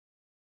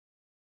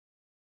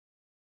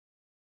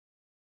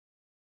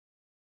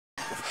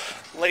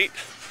late,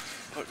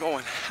 but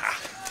going.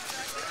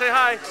 Say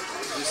hi.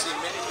 We see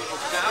many people,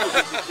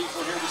 thousands of people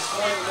here this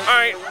morning. All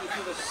right.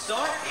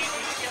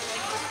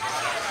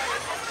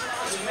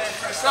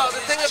 So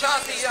the thing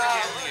about the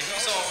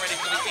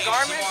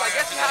garments, I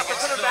guess you have to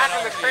put them back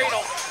in the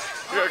cradle.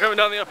 We're coming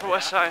down the Upper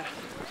West Side.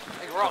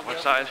 Upper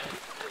West Side.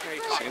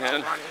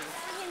 CNN.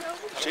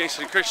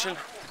 Jason, Christian.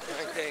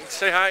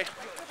 Say hi.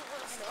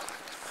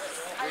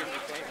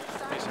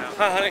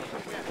 Hi, honey.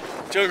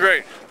 Doing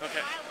great.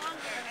 Okay.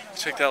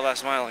 Took that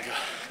last mile like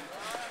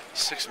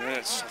 6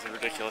 minutes. Something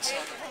ridiculous.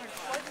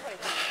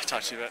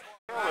 Talk to you about.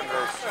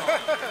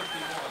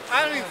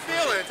 I don't even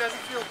feel it. It doesn't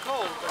feel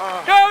cold.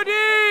 Go,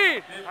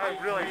 Dean! I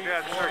have really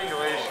bad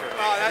circulation.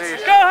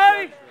 Go,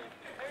 honey!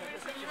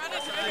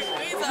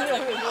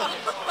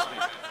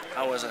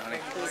 How was it, honey?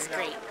 It was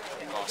great.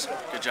 Awesome.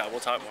 Good job. We'll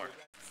talk more.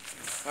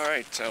 All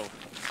right, so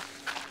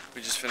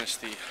we just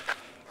finished the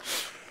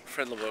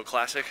Fred Lebow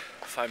Classic,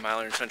 5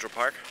 miler in Central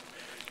Park.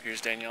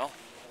 Here's Danielle.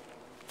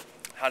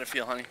 How'd it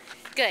feel, honey?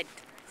 Good.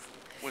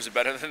 Was it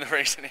better than the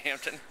race in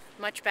Hampton?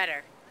 Much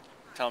better.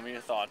 Tell me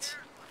your thoughts.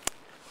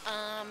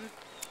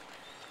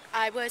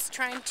 I was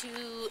trying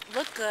to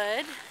look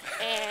good,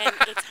 and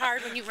it's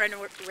hard when you run a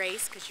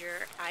race because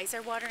your eyes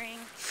are watering.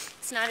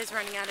 Snot is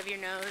running out of your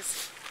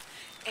nose.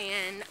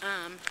 And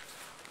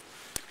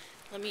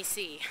let me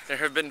see. There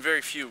have been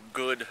very few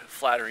good,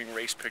 flattering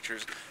race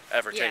pictures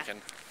ever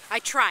taken. I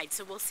tried,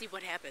 so we'll see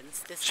what happes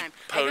this time.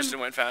 Posed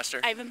and went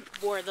faster. I even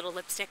wore a little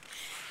lipstick.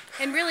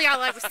 And really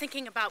all I was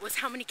thinking about was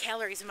how many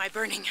calories am I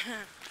burning?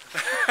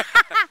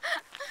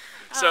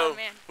 So oh,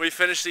 man. We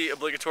finished the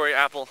obligatory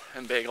apple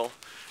and bagel.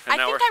 And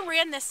I think I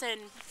ran this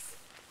in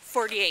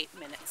 48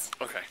 minutes.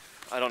 Okay.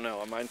 I don't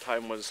know. My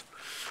time was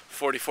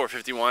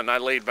 44:51. I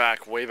laid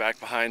back, way back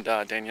behind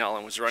Danielle,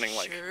 and was running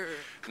like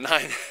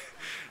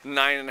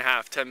nine and a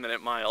half,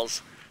 10-minute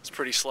miles. It's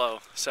pretty slow.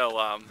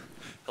 So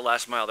the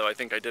last mile, though, I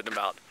think I did in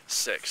about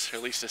 6, or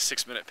at least a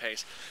 6-minute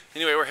pace.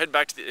 Anyway, we're heading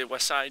back to the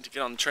west side to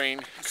get on the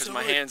train because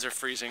my hands are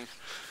freezing.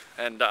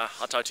 And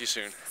I'll talk to you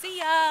soon. See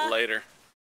ya. Later.